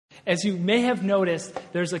As you may have noticed,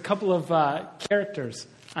 there's a couple of characters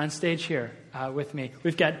on stage here with me.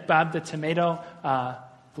 We've got Bob the tomato,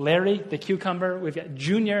 Larry the cucumber. We've got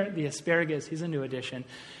Junior the asparagus. He's a new addition.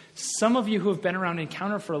 Some of you who have been around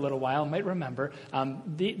Encounter for a little while might remember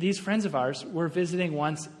these friends of ours were visiting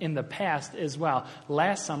once in the past as well.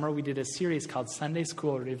 Last summer, we did a series called Sunday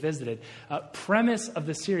School Revisited. Premise of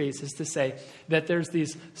the series is to say that there's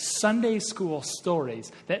these Sunday school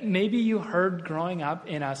stories that maybe you heard growing up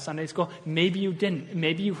in a Sunday school, maybe you didn't.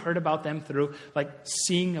 Maybe you heard about them through like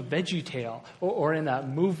seeing a VeggieTale or in a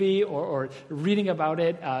movie or reading about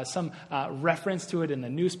it, some reference to it in the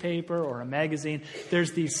newspaper or a magazine.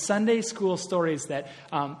 There's these Sunday school stories that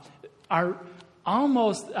are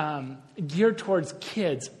almost geared towards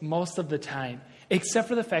kids most of the time, except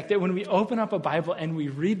for the fact that when we open up a Bible and we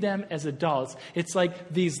read them as adults, it's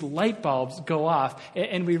like these light bulbs go off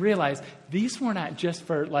and we realize these were not just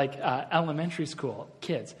for like elementary school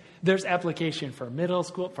kids. There's application for middle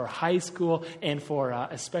school, for high school, and for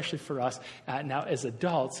especially for us now as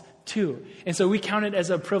adults too. And so we count it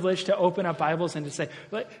as a privilege to open up Bibles and to say,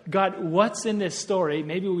 God, what's in this story?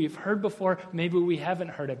 Maybe we've heard before, maybe we haven't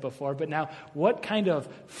heard it before, but now what kind of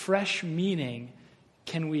fresh meaning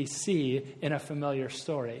can we see in a familiar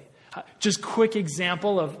story? Just quick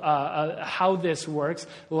example of how this works.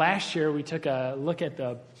 Last year we took a look at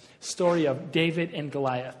the story of David and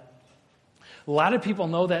Goliath. A lot of people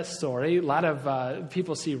know that story. A lot of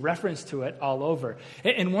people see reference to it all over.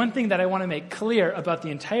 And one thing that I want to make clear about the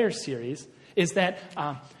entire series is that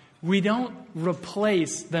we don't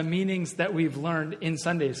replace the meanings that we've learned in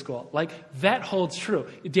Sunday school. Like, that holds true.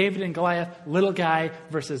 David and Goliath, little guy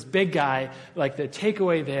versus big guy. Like, the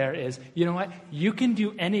takeaway there is, you know what? You can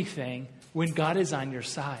do anything when God is on your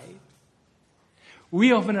side.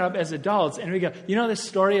 We open it up as adults and we go, you know, this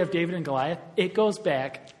story of David and Goliath, it goes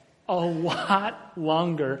back a lot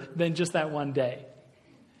longer than just that one day.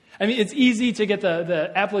 I mean, it's easy to get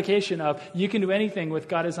the application of you can do anything with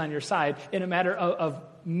God is on your side in a matter of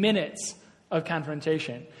minutes of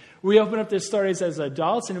confrontation. We open up these stories as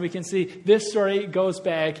adults and we can see this story goes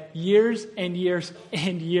back years and years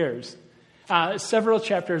and years. Several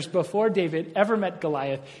chapters before David ever met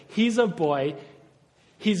Goliath, he's a boy.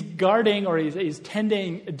 He's guarding or he's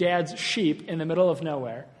tending dad's sheep in the middle of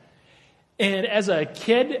nowhere. And as a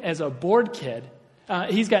kid, as a bored kid,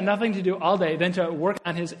 he's got nothing to do all day than to work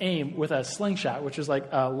on his aim with a slingshot, which is like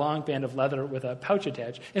a long band of leather with a pouch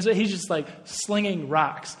attached. And so he's just like slinging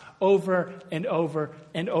rocks over and over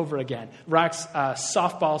and over again. Rocks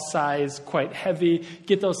softball size, quite heavy.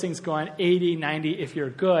 Get those things going 80, 90, if you're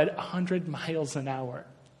good, 100 miles an hour.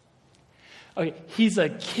 Okay, he's a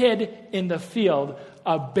kid in the field.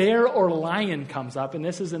 A bear or lion comes up, and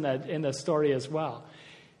this is in the story as well.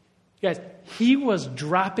 Guys, he was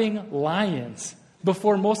dropping lions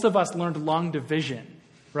before most of us learned long division,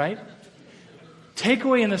 right?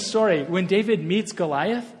 Takeaway in the story, when David meets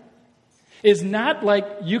Goliath, is not like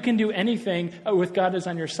you can do anything with God is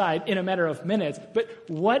on your side in a matter of minutes, but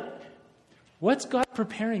what's God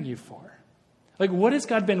preparing you for? Like, what has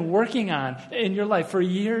God been working on in your life for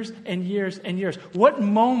years and years and years? What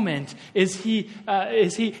moment is he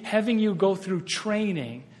having you go through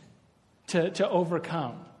training to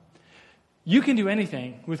overcome? You can do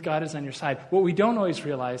anything with God is on your side. What we don't always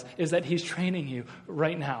realize is that he's training you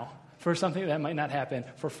right now for something that might not happen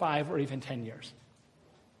for 5 or even 10 years.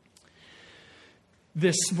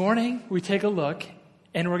 This morning, we take a look,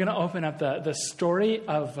 and we're going to open up the story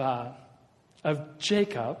of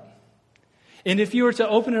Jacob. And if you were to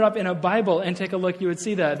open it up in a Bible and take a look, you would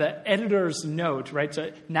see the editor's note, right?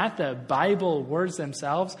 So not the Bible words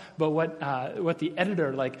themselves, but what the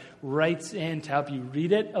editor writes in to help you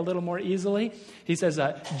read it a little more easily. He says,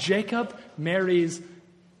 Jacob marries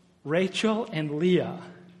Rachel and Leah.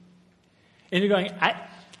 And you're going,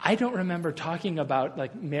 I don't remember talking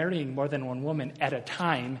about marrying more than one woman at a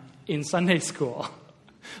time in Sunday school.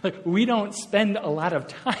 We don't spend a lot of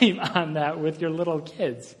time on that with your little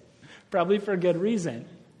kids. Probably for a good reason.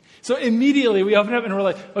 So immediately we open up and we're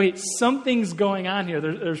like, okay, something's going on here.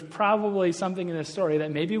 There's probably something in this story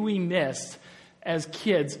that maybe we missed as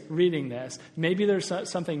kids reading this. Maybe there's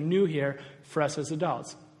something new here for us as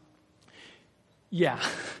adults. Yeah.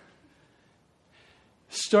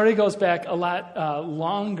 Story goes back a lot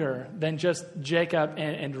longer than just Jacob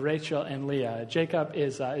and Rachel and Leah. Jacob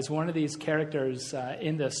is one of these characters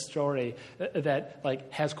in this story that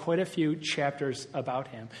has quite a few chapters about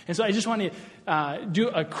him. And so I just want to do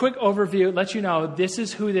a quick overview, let you know this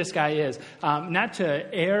is who this guy is. Not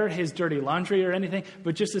to air his dirty laundry or anything,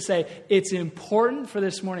 but just to say it's important for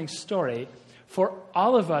this morning's story for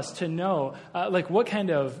all of us to know, what kind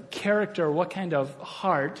of character, what kind of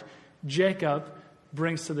heart Jacob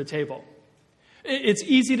brings to the table. It's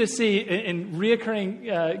easy to see in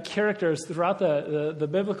reoccurring characters throughout the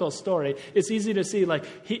biblical story. It's easy to see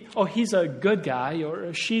he's a good guy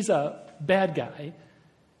or she's a bad guy.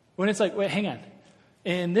 When it's like, wait, hang on.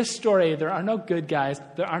 In this story, there are no good guys.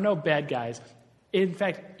 There are no bad guys. In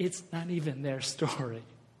fact, it's not even their story.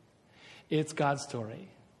 It's God's story.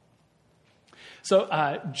 So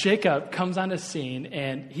Jacob comes on the scene,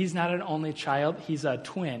 and he's not an only child. He's a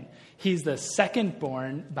twin. He's the second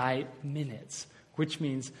born by minutes, which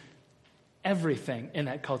means everything in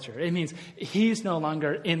that culture. It means he's no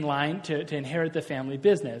longer in line to inherit the family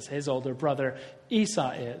business. His older brother Esau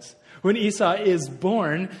is. When Esau is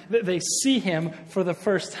born, they see him for the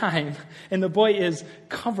first time, and the boy is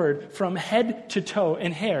covered from head to toe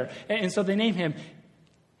in hair. And so they name him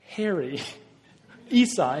Hairy,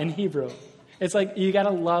 Esau in Hebrew. It's like you got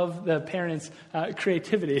to love the parents'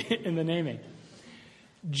 creativity in the naming.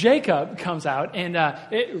 Jacob comes out, and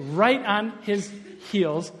right on his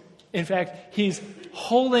heels, in fact, he's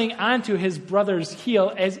holding onto his brother's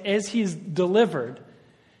heel as he's delivered.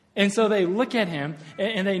 And so they look at him,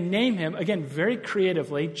 and they name him, again, very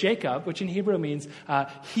creatively, Jacob, which in Hebrew means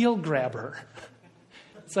heel grabber.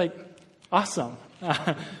 It's like, awesome.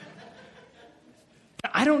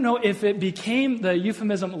 I don't know if it became the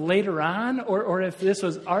euphemism later on or if this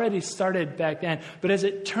was already started back then. But as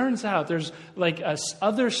it turns out, there's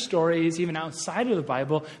other stories, even outside of the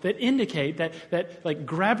Bible, that indicate that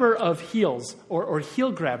grabber of heels or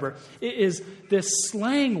heel grabber is this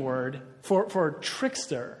slang word for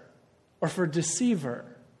trickster or for deceiver.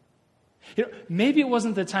 Maybe it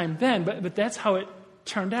wasn't the time then, but that's how it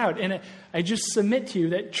turned out. And I just submit to you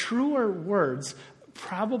that truer words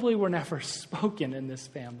probably were never spoken in this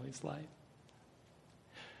family's life.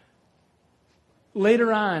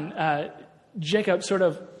 Later on, Jacob sort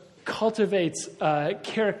of cultivates a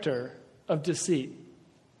character of deceit.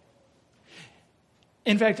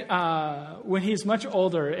 In fact, when he's much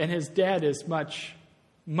older and his dad is much,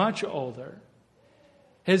 much older,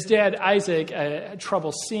 his dad, Isaac, had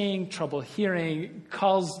trouble seeing, trouble hearing,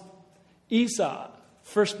 calls Esau,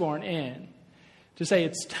 firstborn, in to say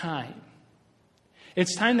it's time.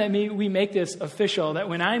 It's time that we make this official, that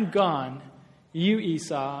when I'm gone, you,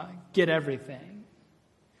 Esau, get everything.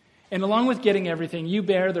 And along with getting everything, you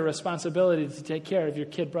bear the responsibility to take care of your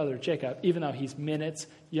kid brother, Jacob, even though he's minutes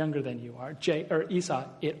younger than you are. Esau,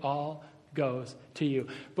 it all goes to you.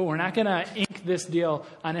 But we're not going to ink this deal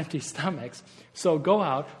on empty stomachs. So go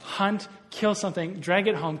out, hunt, kill something, drag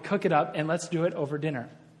it home, cook it up, and let's do it over dinner.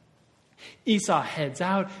 Esau heads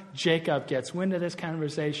out. Jacob gets wind of this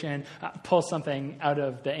conversation, pulls something out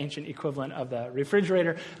of the ancient equivalent of the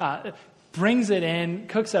refrigerator, brings it in,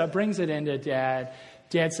 cooks it up, brings it in to Dad.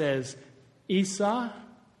 Dad says, Esau,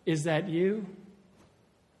 is that you?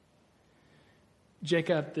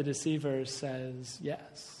 Jacob, the deceiver, says,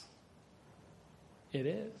 yes, it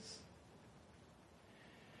is.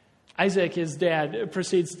 Isaac, his dad,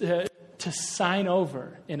 proceeds to sign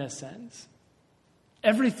over, in a sense,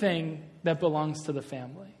 everything that belongs to the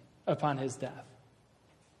family upon his death.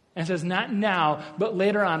 And says, not now, but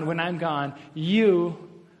later on when I'm gone, you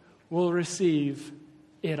will receive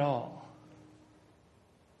it all.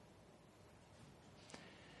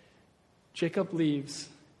 Jacob leaves.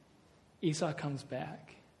 Esau comes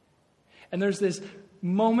back. And there's this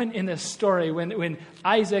moment in this story when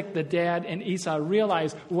Isaac, the dad, and Esau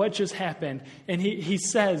realize what just happened. And he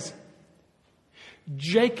says,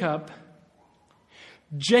 Jacob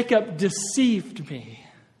deceived me.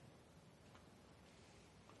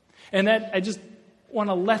 And that I just want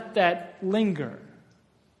to let that linger.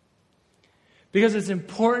 Because it's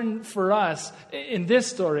important for us in this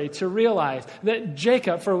story to realize that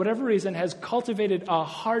Jacob, for whatever reason, has cultivated a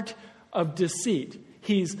heart of deceit.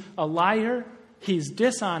 He's a liar, he's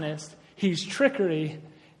dishonest, he's trickery,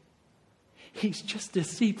 he's just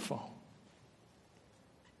deceitful.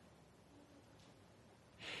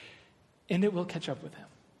 And it will catch up with him.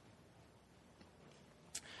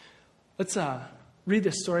 Let's read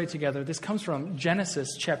this story together. This comes from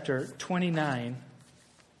Genesis chapter 29.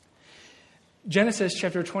 Genesis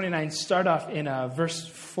chapter 29, start off in verse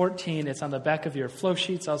 14. It's on the back of your flow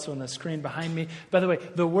sheets, also on the screen behind me. By the way,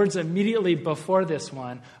 the words immediately before this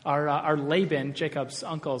one are Laban, Jacob's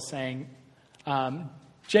uncle, saying,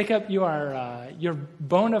 Jacob, you are you're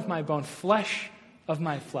bone of my bone, flesh of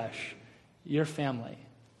my flesh, your family.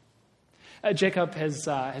 Jacob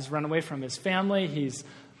has run away from his family.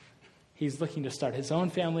 He's looking to start his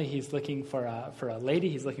own family. He's looking for a lady.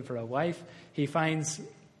 He's looking for a wife. He finds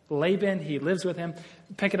Laban, he lives with him.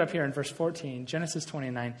 Pick it up here in verse 14, Genesis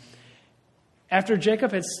 29. After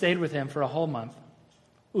Jacob had stayed with him for a whole month,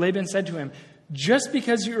 Laban said to him, "Just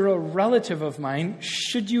because you're a relative of mine,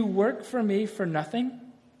 should you work for me for nothing?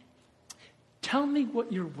 Tell me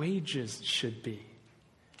what your wages should be."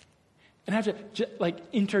 And I have to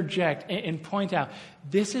interject and point out,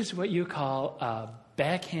 this is what you call a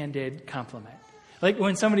backhanded compliment. Like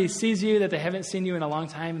when somebody sees you that they haven't seen you in a long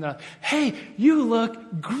time, and they're like, "Hey, you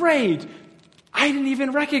look great. I didn't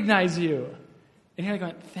even recognize you." And you're like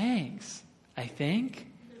going, "Thanks, I think."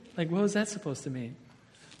 Like, what was that supposed to mean?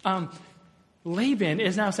 Laban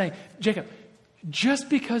is now saying, Jacob, just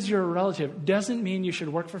because you're a relative doesn't mean you should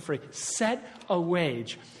work for free. Set a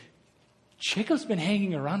wage. Jacob's been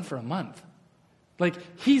hanging around for a month. Like,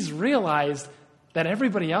 he's realized that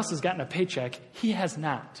everybody else has gotten a paycheck. He has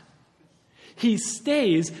not. He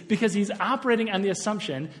stays because he's operating on the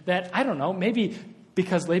assumption that, I don't know, maybe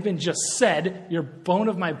because Laban just said, "You're bone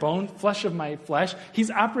of my bone, flesh of my flesh,"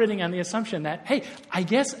 he's operating on the assumption that, hey, I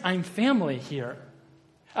guess I'm family here.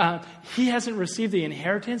 He hasn't received the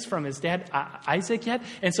inheritance from his dad, Isaac, yet.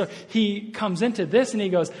 And so he comes into this and he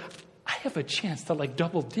goes, I have a chance to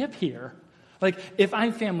double dip here. Like, if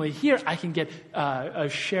I'm family here, I can get a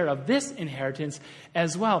share of this inheritance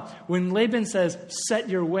as well. When Laban says, set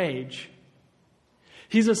your wage,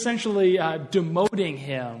 he's essentially demoting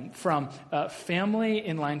him from family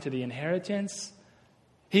in line to the inheritance.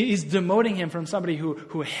 He's demoting him from somebody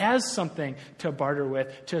who has something to barter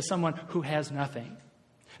with to someone who has nothing.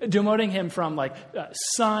 Demoting him from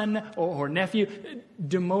son or nephew,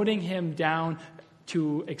 demoting him down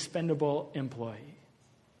to expendable employee.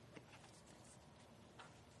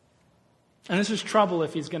 And this is trouble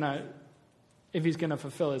if he's gonna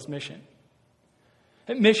fulfill his mission.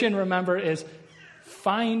 Mission, remember, is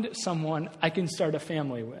find someone I can start a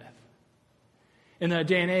family with. In the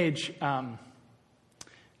day and age,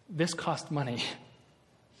 this cost money.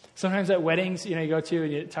 Sometimes at weddings, you go to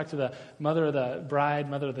and you talk to the mother of the bride,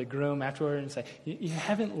 mother of the groom afterward, and say, you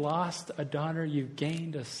haven't lost a daughter, you've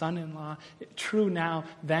gained a son-in-law. True now,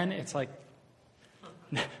 then it's like,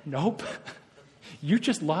 nope, you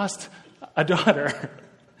just lost a daughter.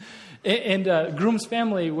 And groom's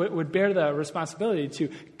family would bear the responsibility to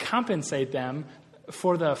compensate them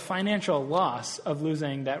for the financial loss of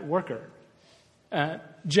losing that worker.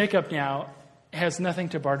 Jacob now has nothing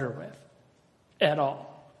to barter with at all.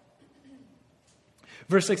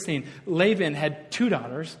 Verse 16, Laban had 2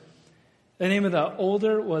 daughters. The name of the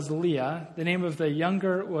older was Leah. The name of the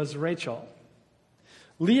younger was Rachel.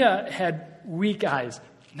 Leah had weak eyes.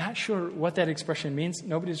 Not sure what that expression means.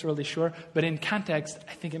 Nobody's really sure. But in context,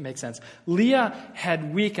 I think it makes sense. Leah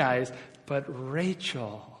had weak eyes, but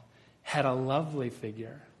Rachel had a lovely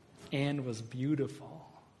figure and was beautiful.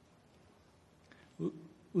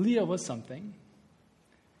 Leah was something.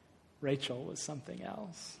 Rachel was something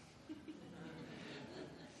else.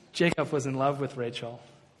 Jacob was in love with Rachel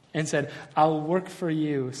and said, I'll work for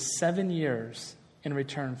you 7 years in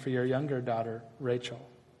return for your younger daughter, Rachel.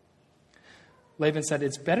 Laban said,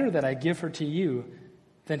 it's better that I give her to you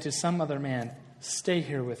than to some other man. Stay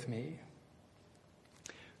here with me.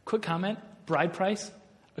 Quick comment, bride price,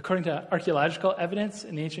 according to archaeological evidence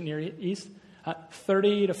in the ancient Near East,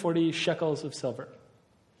 30 to 40 shekels of silver.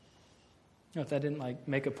 If that didn't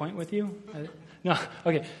make a point with you? No,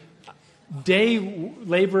 okay. Day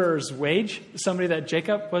laborer's wage, somebody that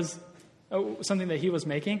Jacob was, something that he was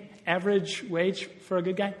making, average wage for a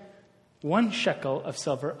good guy, 1 shekel of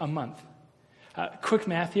silver a month. Quick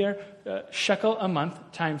math here, shekel a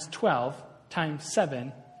month times 12 times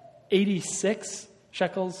 7, 86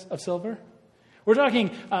 shekels of silver. We're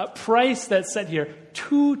talking price that's set here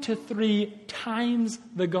 2 to 3 times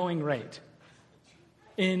the going rate.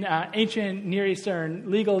 In ancient Near Eastern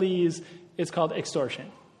legalese, it's called extortion.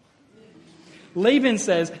 Laban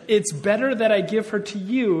says, it's better that I give her to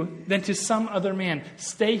you than to some other man.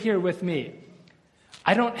 Stay here with me.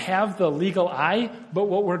 I don't have the legal eye, but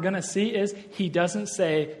what we're going to see is he doesn't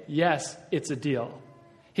say, yes, it's a deal.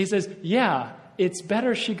 He says, yeah, it's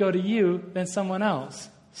better she go to you than someone else.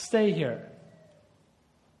 Stay here.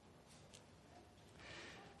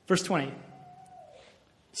 Verse 20.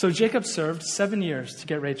 So Jacob served 7 years to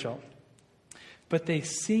get Rachel. But they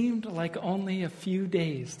seemed like only a few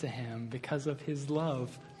days to him because of his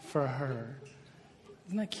love for her.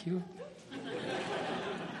 Isn't that cute?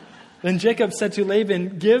 Then Jacob said to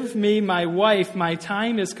Laban, give me my wife. My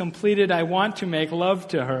time is completed. I want to make love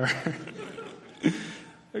to her.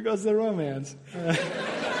 There goes the romance.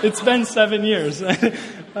 It's been 7 years.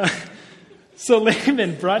 So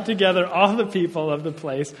Laban brought together all the people of the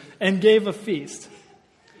place and gave a feast.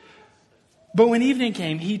 But when evening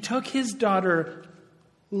came, he took his daughter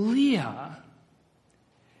Leah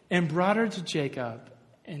and brought her to Jacob,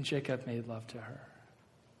 and Jacob made love to her.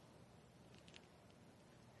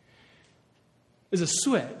 There's a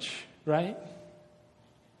switch, right?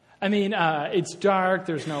 I mean, it's dark,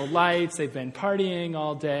 there's no lights, they've been partying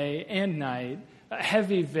all day and night,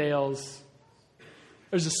 heavy veils.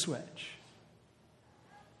 There's a switch.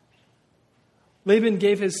 Laban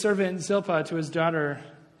gave his servant Zilpah to his daughter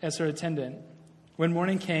as her attendant. When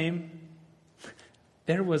morning came,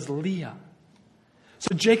 there was Leah.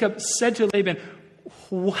 So Jacob said to Laban,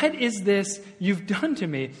 "What is this you've done to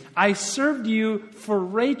me? I served you for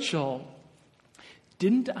Rachel,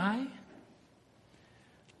 didn't I?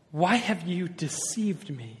 Why have you deceived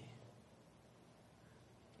me?"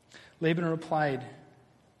 Laban replied,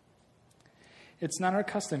 "It's not our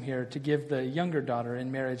custom here to give the younger daughter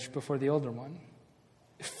in marriage before the older one.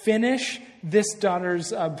 Finish this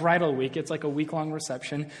daughter's bridal week. It's like a week-long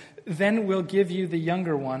reception. Then we'll give you the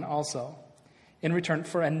younger one also in return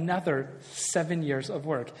for another 7 years of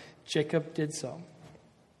work." Jacob did so.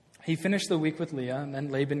 He finished the week with Leah, and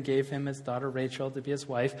then Laban gave him his daughter Rachel to be his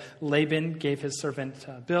wife. Laban gave his servant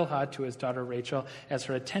Bilhah to his daughter Rachel as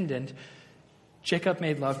her attendant. Jacob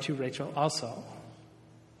made love to Rachel also.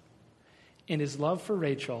 And his love for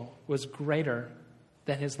Rachel was greater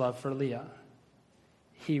than his love for Leah.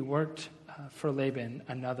 He worked for Laban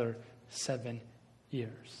another 7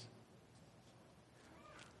 years.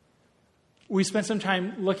 We spent some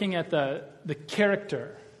time looking at the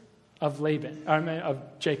character of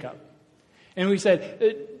Jacob. And we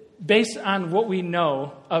said, based on what we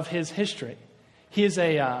know of his history, he's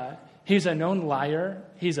a known liar,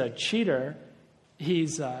 he's a cheater,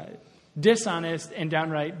 he's dishonest and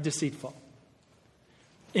downright deceitful.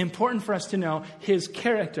 Important for us to know his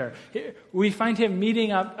character. We find him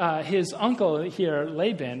meeting up his uncle here,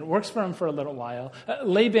 Laban, works for him for a little while.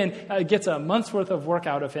 Laban gets a month's worth of work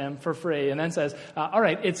out of him for free and then says, all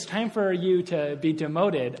right, it's time for you to be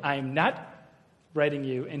demoted. I'm not writing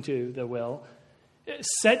you into the will.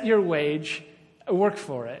 Set your wage, work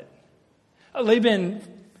for it. Laban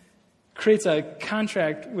creates a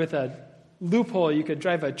contract with a loophole you could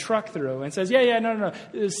drive a truck through and says, no,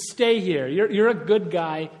 stay here. You're a good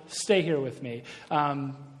guy. Stay here with me.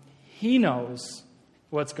 He knows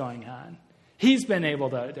what's going on. He's been able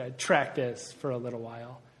to track this for a little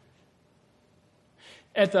while.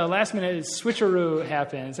 At the last minute, a switcheroo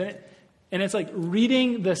happens, and it's like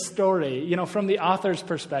reading the story, from the author's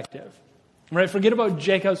perspective. Right? Forget about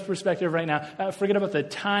Jacob's perspective right now. Forget about the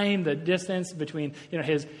time, the distance between,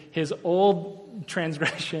 his old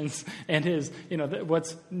transgressions and his,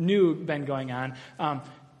 what's new been going on.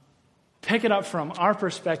 Pick it up from our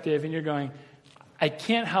perspective, and you're going, I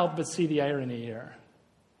can't help but see the irony here.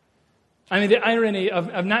 I mean, the irony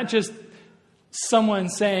of not just someone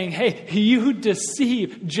saying, hey,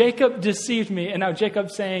 Jacob deceived me. And now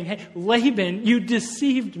Jacob saying, hey, Laban, you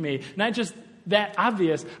deceived me. Not just that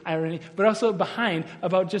obvious irony, but also behind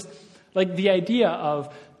about just like the idea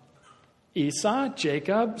of Esau,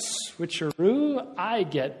 Jacob, switcheroo, I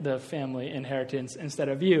get the family inheritance instead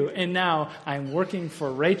of you. And now I'm working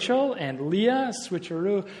for Rachel and Leah,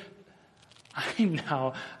 switcheroo. I'm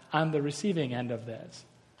now on the receiving end of this.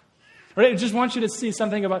 Right? I just want you to see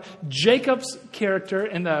something about Jacob's character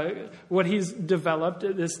and what he's developed,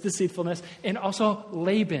 this deceitfulness, and also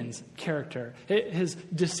Laban's character, his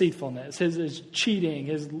deceitfulness, his cheating,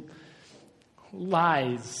 his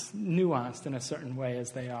lies, nuanced in a certain way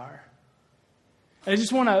as they are. I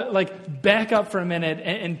just want to back up for a minute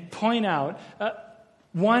and point out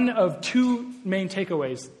one of two main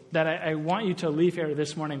takeaways that I want you to leave here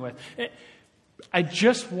this morning with. I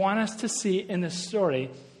just want us to see in this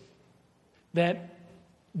story that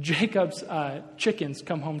Jacob's chickens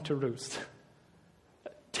come home to roost.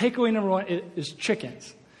 Takeaway number one is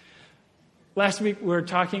chickens. Last week we were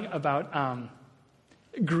talking about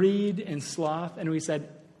greed and sloth, and we said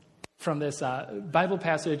from this Bible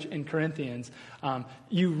passage in Corinthians,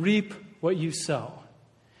 you reap what you sow.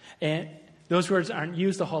 And those words aren't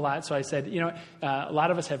used a whole lot, so I said, a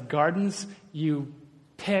lot of us have gardens. You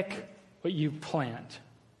pick what you plant.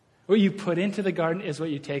 What you put into the garden is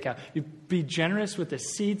what you take out. You be generous with the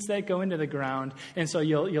seeds that go into the ground, and so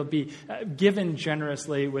you'll be given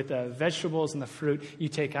generously with the vegetables and the fruit you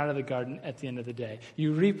take out of the garden at the end of the day.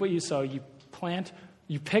 You reap what you sow. You plant.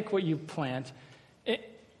 You pick what you plant,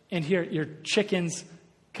 and here your chickens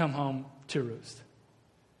come home to roost.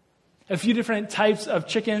 A few different types of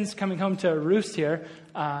chickens coming home to roost here.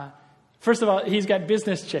 First of all, he's got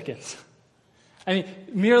business chickens. I mean,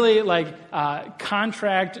 merely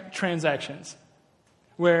contract transactions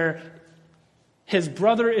where His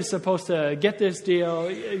brother is supposed to get this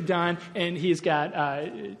deal done, and he's got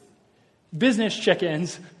business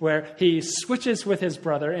chickens where he switches with his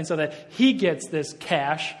brother, and so that he gets this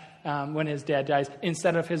cash when his dad dies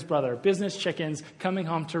instead of his brother. Business chickens coming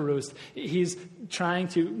home to roost. He's trying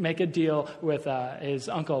to make a deal with his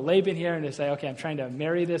uncle Laban here and to say, okay, I'm trying to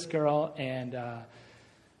marry this girl, and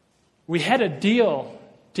we had a deal,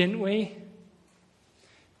 didn't we?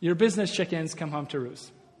 Your business chickens come home to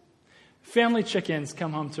roost. Family chickens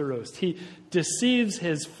come home to roost. He deceives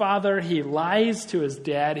his father. He lies to his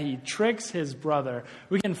dad. He tricks his brother.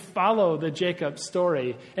 We can follow the Jacob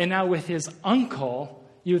story. And now with his uncle,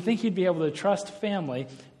 you would think he'd be able to trust family,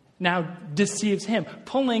 now deceives him,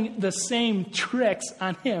 pulling the same tricks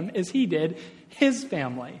on him as he did his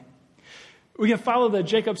family. We can follow the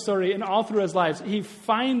Jacob story, and all through his lives, he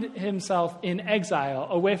finds himself in exile,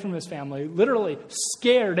 away from his family, literally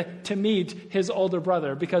scared to meet his older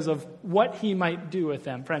brother because of what he might do with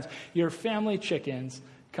them. Friends, your family chickens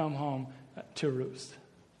come home to roost.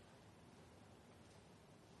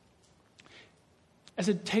 I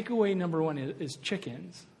said takeaway number one is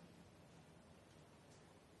chickens.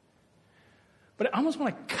 But I almost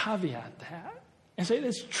want to caveat that and say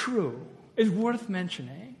it's true. It's worth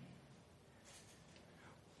mentioning.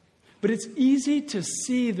 But it's easy to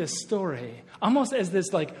see the story almost as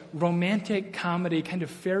this like romantic comedy kind of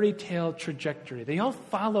fairy tale trajectory. They all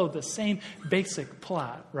follow the same basic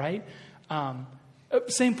plot, right?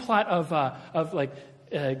 Same plot of like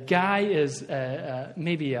a guy is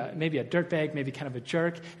maybe a dirtbag, maybe kind of a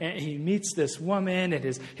jerk, and he meets this woman, and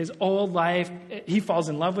his old life, he falls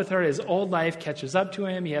in love with her. His old life catches up to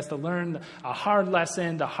him. He has to learn a hard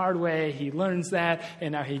lesson the hard way. He learns that,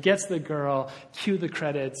 and now he gets the girl. Cue the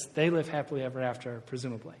credits. They live happily ever after,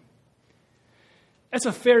 presumably. That's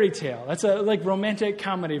a fairy tale. That's a like romantic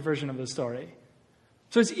comedy version of the story.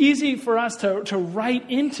 So it's easy for us to write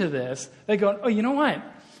into this. They go, oh, you know what?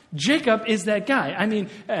 Jacob is that guy. I mean,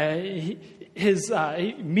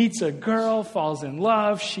 he meets a girl, falls in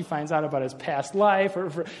love. She finds out about his past life.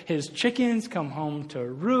 Or his chickens come home to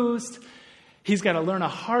roost. He's got to learn a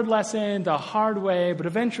hard lesson the hard way, but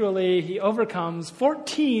eventually he overcomes.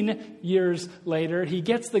 14 years later, he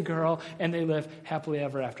gets the girl, and they live happily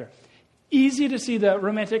ever after. Easy to see the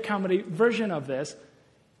romantic comedy version of this.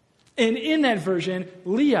 And in that version,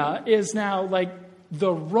 Leah is now like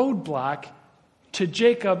the roadblock to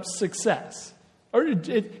Jacob's success.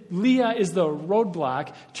 Leah is the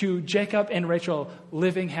roadblock to Jacob and Rachel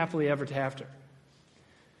living happily ever after.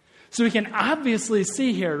 So we can obviously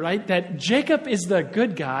see here, right, that Jacob is the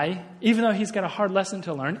good guy, even though he's got a hard lesson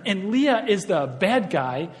to learn, and Leah is the bad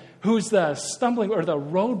guy who's the stumbling or the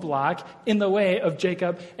roadblock in the way of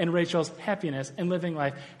Jacob and Rachel's happiness and living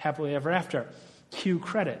life happily ever after. Cue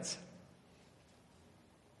credits.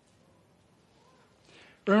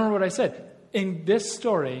 Remember what I said. In this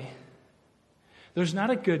story, there's not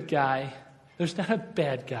a good guy. There's not a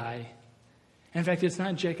bad guy. In fact, it's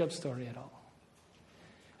not Jacob's story at all.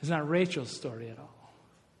 It's not Rachel's story at all.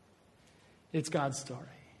 It's God's story.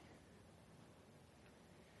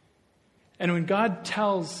 And when God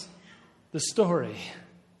tells the story,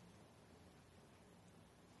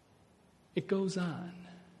 it goes on.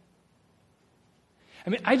 I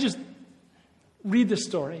mean, I just read the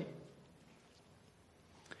story,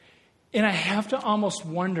 and I have to almost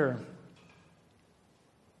wonder,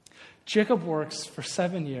 Jacob works for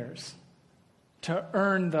 7 years to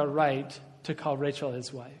earn the right to call Rachel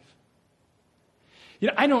his wife. You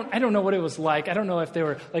know, I don't know what it was like. I don't know if they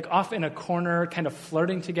were like off in a corner kind of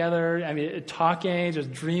flirting together. I mean, talking,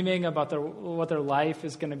 just dreaming about what their life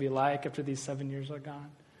is going to be like after these 7 years are gone.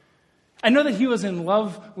 I know that he was in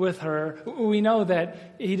love with her. We know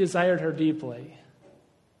that he desired her deeply.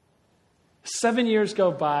 7 years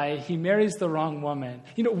go by. He marries the wrong woman.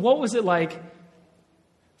 You know, what was it like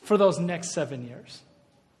for those next 7 years?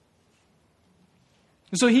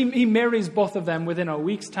 So he marries both of them within a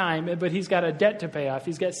week's time, but he's got a debt to pay off.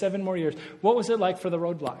 He's got 7 more years. What was it like for the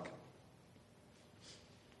roadblock?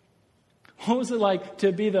 What was it like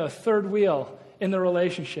to be the third wheel in the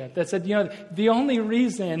relationship that said, you know, the only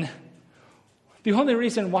reason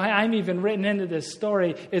why I'm even written into this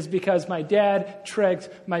story is because my dad tricked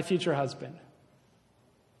my future husband.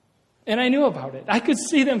 And I knew about it. I could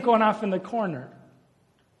see them going off in the corner.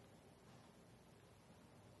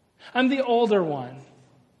 I'm the older one.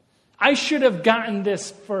 I should have gotten this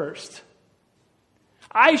first.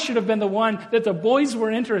 I should have been the one that the boys were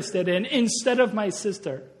interested in instead of my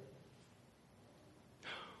sister.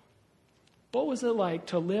 What was it like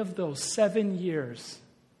to live those 7 years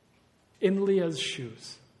in Leah's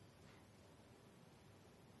shoes?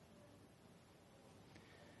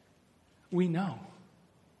 We know.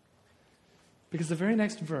 Because the very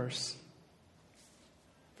next verse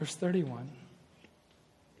 31,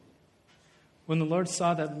 when the Lord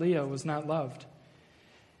saw that Leah was not loved,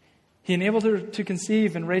 He enabled her to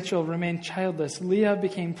conceive, and Rachel remained childless. Leah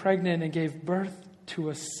became pregnant and gave birth to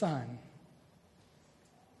a son.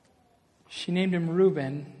 She named him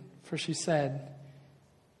Reuben, for she said,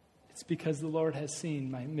 "It's because the Lord has seen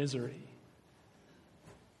my misery."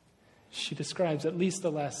 She describes at least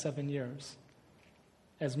the last 7 years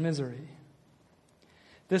as misery.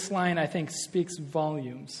 This line, I think, speaks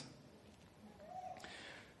volumes.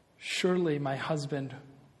 Surely my husband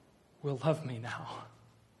will love me now.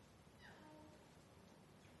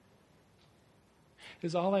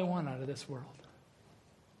 Is all I want out of this world.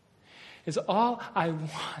 Is all I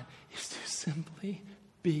want is to simply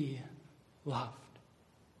be loved.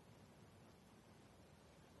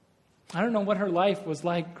 I don't know what her life was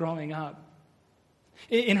like growing up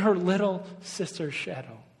in her little sister's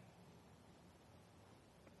shadow.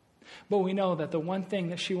 But we know that the one thing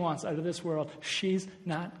that she wants out of this world, she's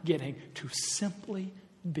not getting, to simply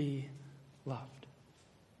be loved.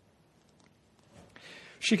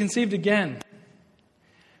 She conceived again.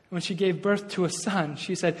 When she gave birth to a son,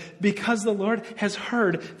 she said, "Because the Lord has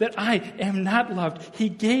heard that I am not loved, He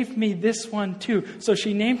gave me this one too." So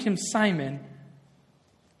she named him Simon.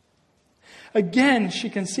 Again, she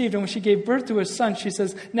conceived, and when she gave birth to a son, she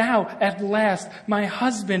says, "Now, at last, my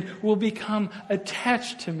husband will become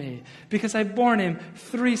attached to me, because I've borne him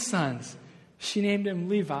 3 sons." She named him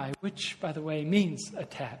Levi, which, by the way, means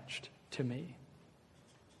attached to me.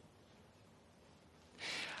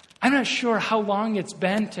 I'm not sure how long it's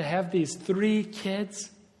been to have these 3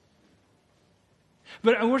 kids,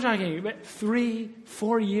 but we're talking about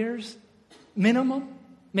 3-4 years minimum,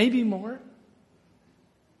 maybe more.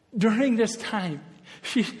 During this time,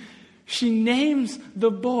 she names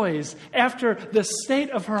the boys after the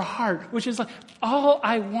state of her heart, which is like, all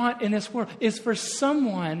I want in this world is for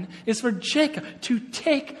Jacob to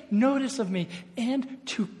take notice of me and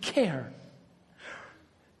to care.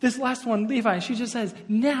 This last one, Levi, she just says,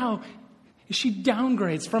 now she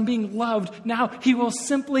downgrades from being loved. Now he will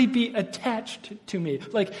simply be attached to me.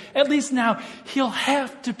 Like, at least now he'll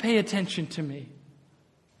have to pay attention to me.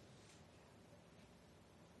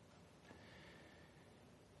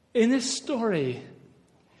 In this story,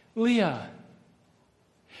 Leah,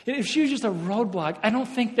 if she was just a roadblock, I don't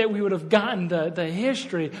think that we would have gotten the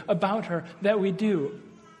history about her that we do.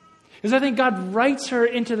 Because I think God writes her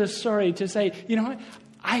into the story to say, you know what?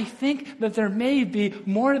 I think that there may be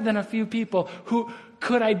more than a few people who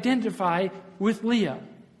could identify with Leah.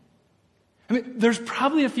 I mean, there's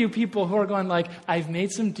probably a few people who are going like, I've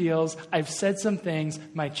made some deals, I've said some things,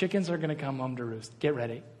 my chickens are going to come home to roost. Get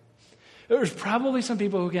ready. There's probably some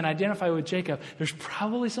people who can identify with Jacob. There's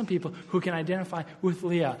probably some people who can identify with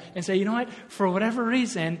Leah and say, you know what? For whatever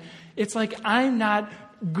reason, it's like I'm not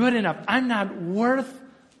good enough. I'm not worth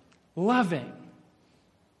loving.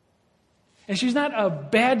 And she's not a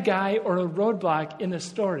bad guy or a roadblock in the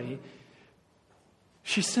story.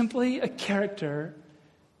 She's simply a character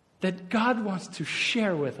that God wants to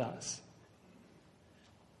share with us.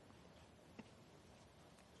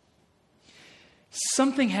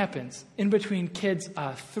 Something happens in between kids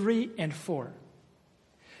 3 and 4.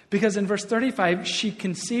 Because in verse 35, she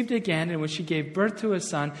conceived again, and when she gave birth to a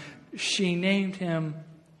son,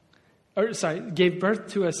 gave birth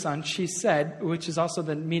to a son, she said, which is also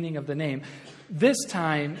the meaning of the name, "This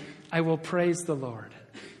time I will praise the Lord."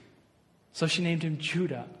 So she named him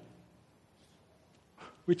Judah,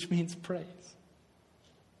 which means praise.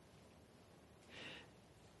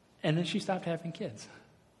 And then she stopped having kids.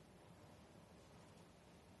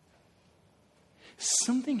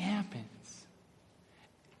 Something happens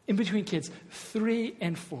in between kids 3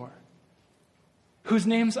 and 4, whose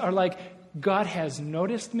names are like, God has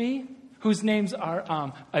noticed me, whose names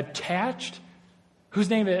are attached,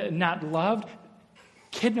 whose name is not loved.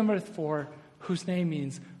 Kid number 4, whose name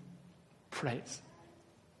means praise.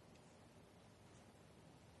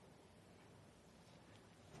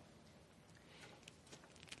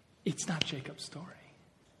 It's not Jacob's story.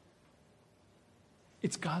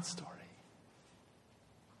 It's God's story.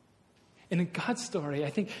 And in God's story, I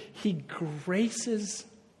think He graces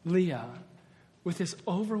Leah with this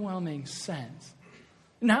overwhelming sense.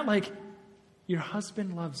 Not like your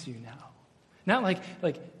husband loves you now. Not like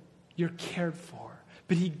you're cared for.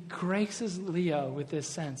 But He graces Leah with this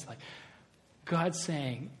sense, like God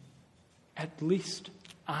saying, at least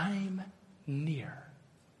I'm near.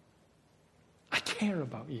 I care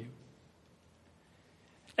about you.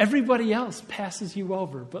 Everybody else passes you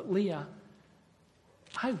over, but Leah,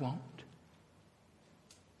 I won't.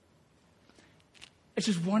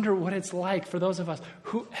 just wonder what it's like for those of us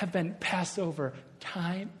who have been passed over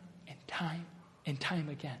time and time and time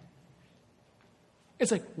again.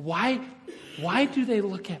 It's like, why do they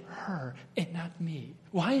look at her and not me?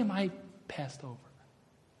 Why am I passed over?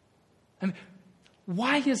 I mean,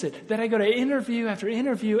 why is it that I go to interview after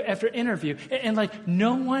interview after interview and like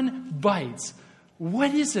no one bites?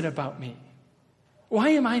 What is it about me? Why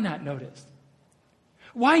am I not noticed?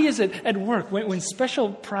 Why is it at work when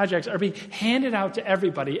special projects are being handed out to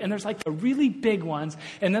everybody and there's like the really big ones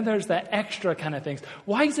and then there's the extra kind of things?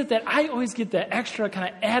 Why is it that I always get the extra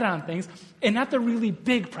kind of add-on things and not the really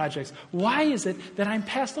big projects? Why is it that I'm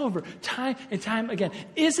passed over time and time again?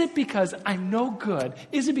 Is it because I'm no good?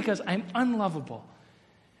 Is it because I'm unlovable?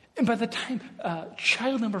 And by the time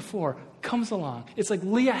child number 4 comes along, it's like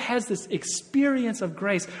Leah has this experience of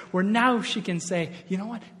grace where now she can say, you know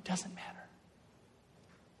what? It doesn't matter.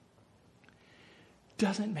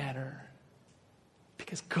 Doesn't matter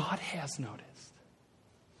because God has noticed.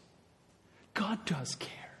 God does care.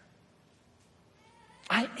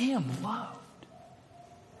 I am loved.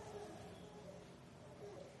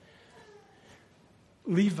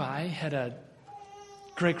 Levi had a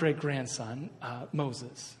great-great-grandson,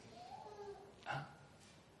 Moses.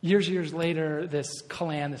 Years later, this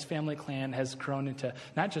clan, this family clan, has grown into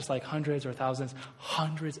not just like hundreds or thousands,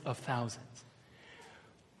 hundreds of thousands.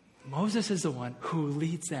 Moses is the one who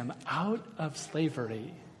leads them out of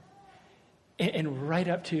slavery and right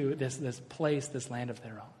up to this place, this land of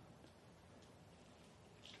their own.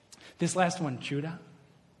 This last one, Judah.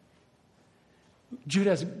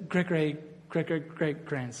 Judah's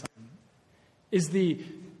great-great-great-great-grandson is the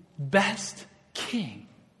best king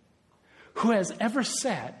who has ever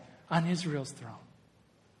sat on Israel's throne.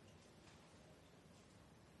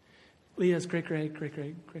 Leah's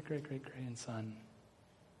great-great-great-great-great-great-grandson,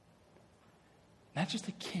 not just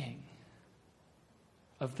a king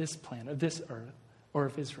of this planet, of this earth, or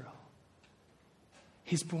of Israel.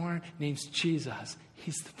 He's born, name's Jesus.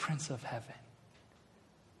 He's the Prince of Heaven.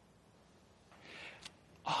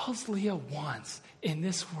 All Leah wants in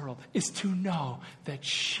this world is to know that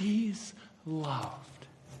she's loved.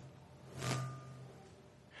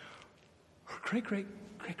 Her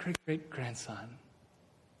great-great-great-great-grandson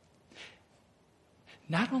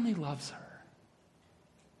not only loves her,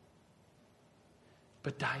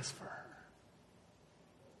 but dies for her.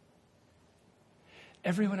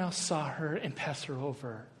 Everyone else saw her and passed her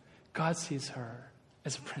over. God sees her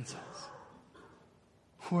as a princess,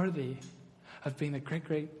 worthy of being the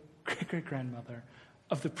great-great-great-great-grandmother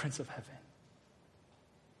of the Prince of Heaven.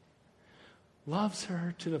 Loves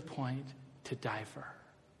her to the point to die for her.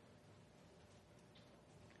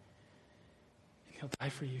 And he'll die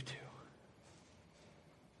for you too.